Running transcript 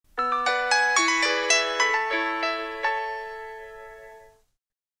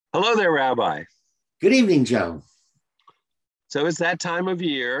Hello there, Rabbi. Good evening, Joe. So it's that time of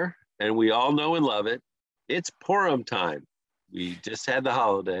year, and we all know and love it. It's Purim time. We just had the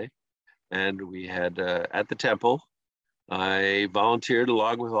holiday, and we had at the temple. I volunteered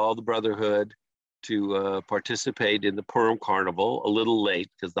along with all the Brotherhood to participate in the Purim Carnival, a little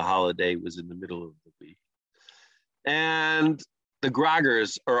late because the holiday was in the middle of the week. And the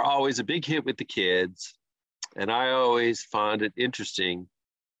groggers are always a big hit with the kids, and I always found it interesting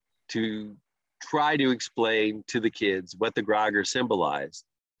to try to explain to the kids what the grogger symbolized,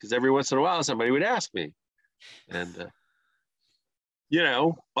 because every once in a while somebody would ask me, and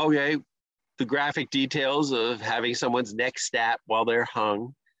okay, the graphic details of having someone's neck snap while they're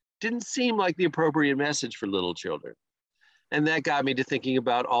hung didn't seem like the appropriate message for little children. And that got me to thinking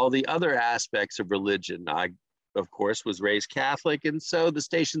about all the other aspects of religion. I, of course, was raised Catholic, and so the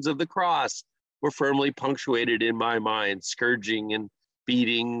Stations of the Cross were firmly punctuated in my mind: scourging and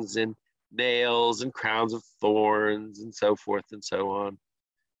beatings and nails and crowns of thorns and so forth and so on.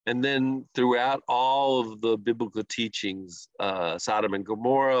 And then throughout all of the biblical teachings, Sodom and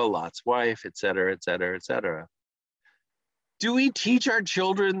Gomorrah, Lot's wife, et cetera, et cetera, et cetera. Do we teach our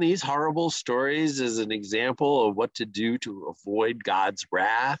children these horrible stories as an example of what to do to avoid God's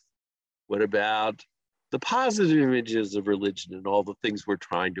wrath? What about the positive images of religion and all the things we're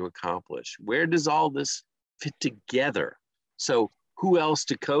trying to accomplish? Where does all this fit together? So who else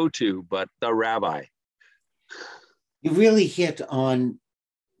to go to but the rabbi? You really hit on,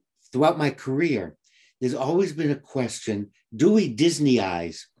 throughout my career, there's always been a question: do we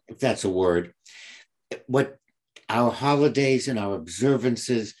Disneyize, if that's a word, what our holidays and our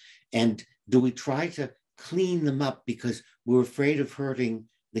observances, and do we try to clean them up because we're afraid of hurting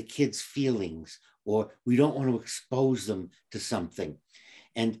the kids' feelings, or we don't want to expose them to something?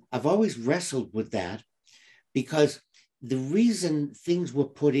 And I've always wrestled with that, because the reason things were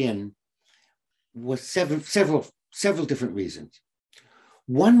put in was several different reasons.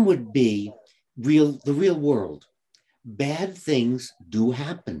 One would be the real world. Bad things do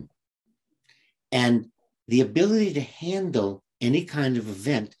happen. And the ability to handle any kind of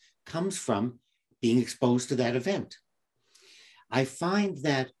event comes from being exposed to that event. I find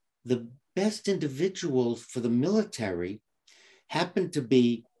that the best individuals for the military happen to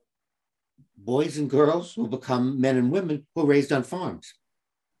be boys and girls who become men and women who are raised on farms.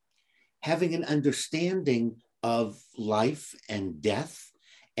 Having an understanding of life and death,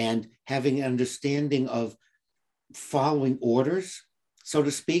 and having an understanding of following orders, so to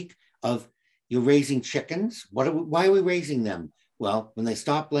speak, of you're raising chickens. Why are we raising them? Well, when they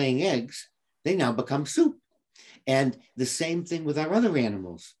stop laying eggs, they now become soup. And the same thing with our other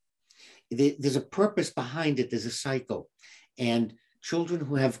animals. There's a purpose behind it. There's a cycle. And children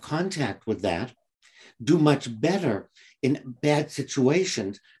who have contact with that do much better in bad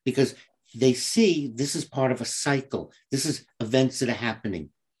situations, because they see this is part of a cycle. This is events that are happening.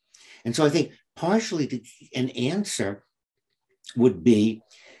 And so I think partially an answer would be,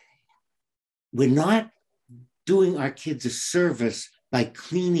 we're not doing our kids a service by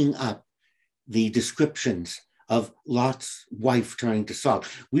cleaning up the descriptions of Lot's wife turning to salt.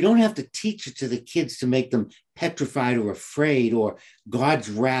 We don't have to teach it to the kids to make them petrified or afraid, or God's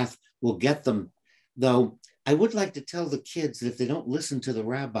wrath will get them. Though I would like to tell the kids that if they don't listen to the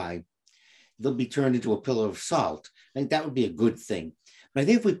rabbi, they'll be turned into a pillar of salt. I think that would be a good thing. But I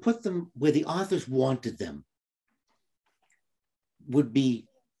think if we put them where the authors wanted them, would be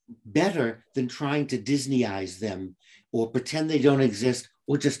better than trying to Disneyize them or pretend they don't exist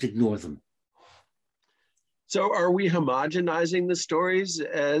or just ignore them. So are we homogenizing the stories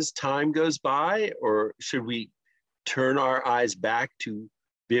as time goes by, or should we turn our eyes back to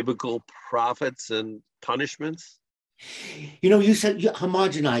biblical prophets and punishments? You said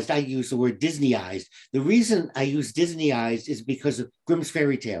homogenized. I use the word Disneyized. The reason I use Disneyized is because of Grimm's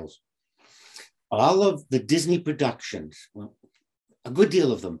fairy tales. All of the Disney productions, well, a good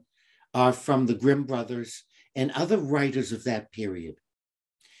deal of them, are from the Grimm brothers and other writers of that period.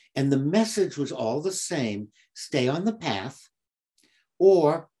 And the message was all the same: stay on the path,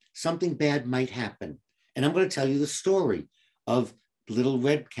 or something bad might happen. And I'm going to tell you the story of Little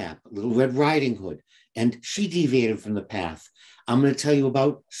Red Riding Hood, and she deviated from the path. I'm going to tell you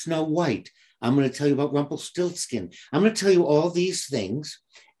about Snow White. I'm going to tell you about Rumpelstiltskin. I'm going to tell you all these things.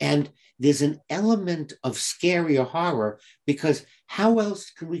 And there's an element of scary or horror, because how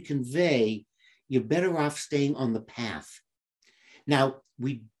else can we convey you're better off staying on the path? Now,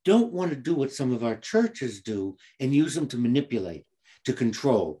 we don't want to do what some of our churches do and use them to manipulate, to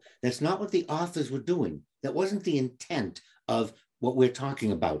control. That's not what the authors were doing. That wasn't the intent of what we're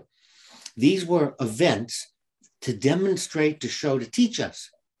talking about. These were events to demonstrate, to show, to teach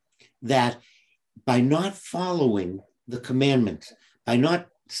us. that by not following the commandments, by not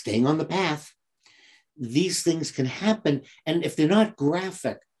staying on the path, these things can happen. And if they're not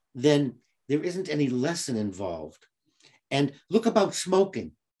graphic, then there isn't any lesson involved. And look about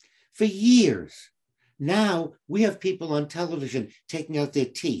smoking. For years, now we have people on television taking out their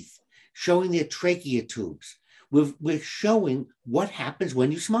teeth, showing their trachea tubes. We're showing what happens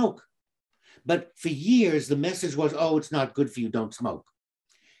when you smoke. But for years, the message was, oh, it's not good for you, don't smoke.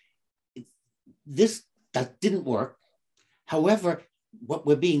 That didn't work. However, what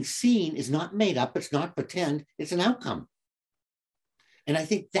we're being seen is not made up, it's not pretend, it's an outcome. And I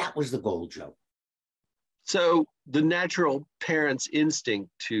think that was the goal, Joe. So the natural parent's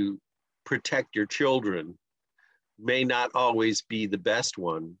instinct to protect your children may not always be the best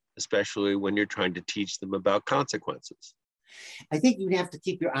one, especially when you're trying to teach them about consequences. I think you have to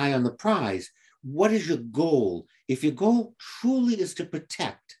keep your eye on the prize. What is your goal? If your goal truly is to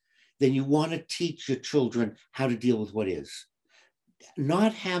protect, then you want to teach your children how to deal with what is.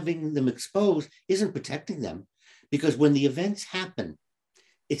 Not having them exposed isn't protecting them, because when the events happen,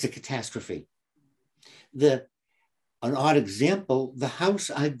 it's a catastrophe. An odd example, the house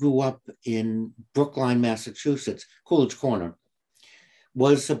I grew up in, Brookline, Massachusetts, Coolidge Corner,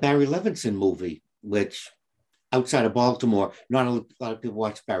 was a Barry Levinson movie, which outside of Baltimore, not a lot of people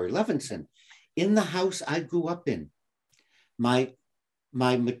watch Barry Levinson. In the house I grew up in, my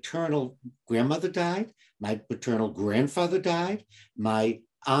maternal grandmother died, my paternal grandfather died, my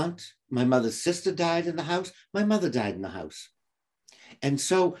aunt, my mother's sister died in the house, my mother died in the house. And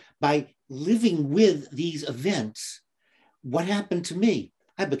so by living with these events, what happened to me?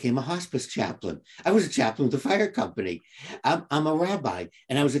 I became a hospice chaplain. I was a chaplain with the fire company. I'm a rabbi,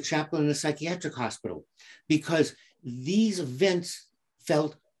 and I was a chaplain in a psychiatric hospital because these events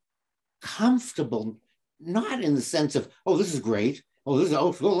felt comfortable, not in the sense of, oh, this is great. Oh,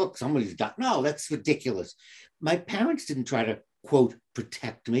 look, somebody's died. No, that's ridiculous. My parents didn't try to, quote,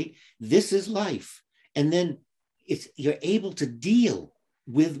 protect me. This is life. And then you're able to deal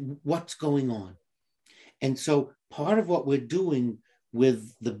with what's going on. And so part of what we're doing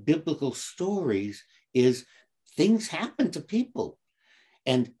with the biblical stories is things happen to people.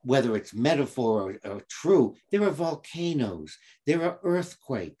 And whether it's metaphor or true, there are volcanoes, there are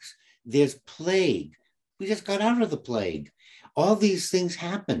earthquakes, there's plague. We just got out of the plague. All these things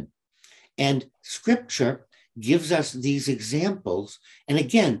happen. And scripture gives us these examples. And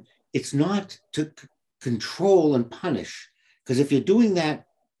again, it's not to control and punish, because if you're doing that,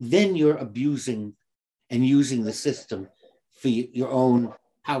 then you're abusing and using the system for your own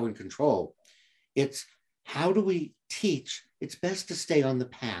power and control. It's how do we teach? It's best to stay on the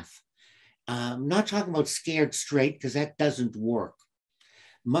path. I'm not talking about scared straight, because that doesn't work.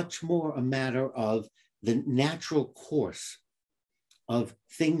 Much more a matter of the natural course of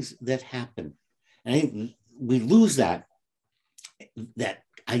things that happen. And I think we lose that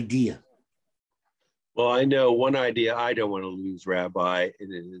idea. Well, I know one idea I don't want to lose, Rabbi,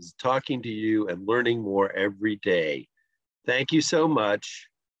 and it is talking to you and learning more every day. Thank you so much.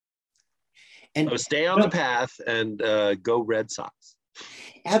 And so stay on the path and go Red Sox.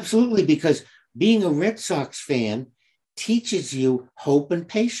 Absolutely, because being a Red Sox fan teaches you hope and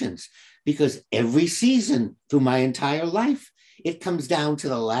patience, because every season through my entire life, it comes down to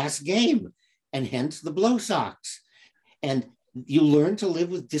the last game, and hence the blow socks. And you learn to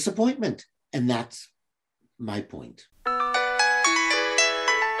live with disappointment. And that's my point.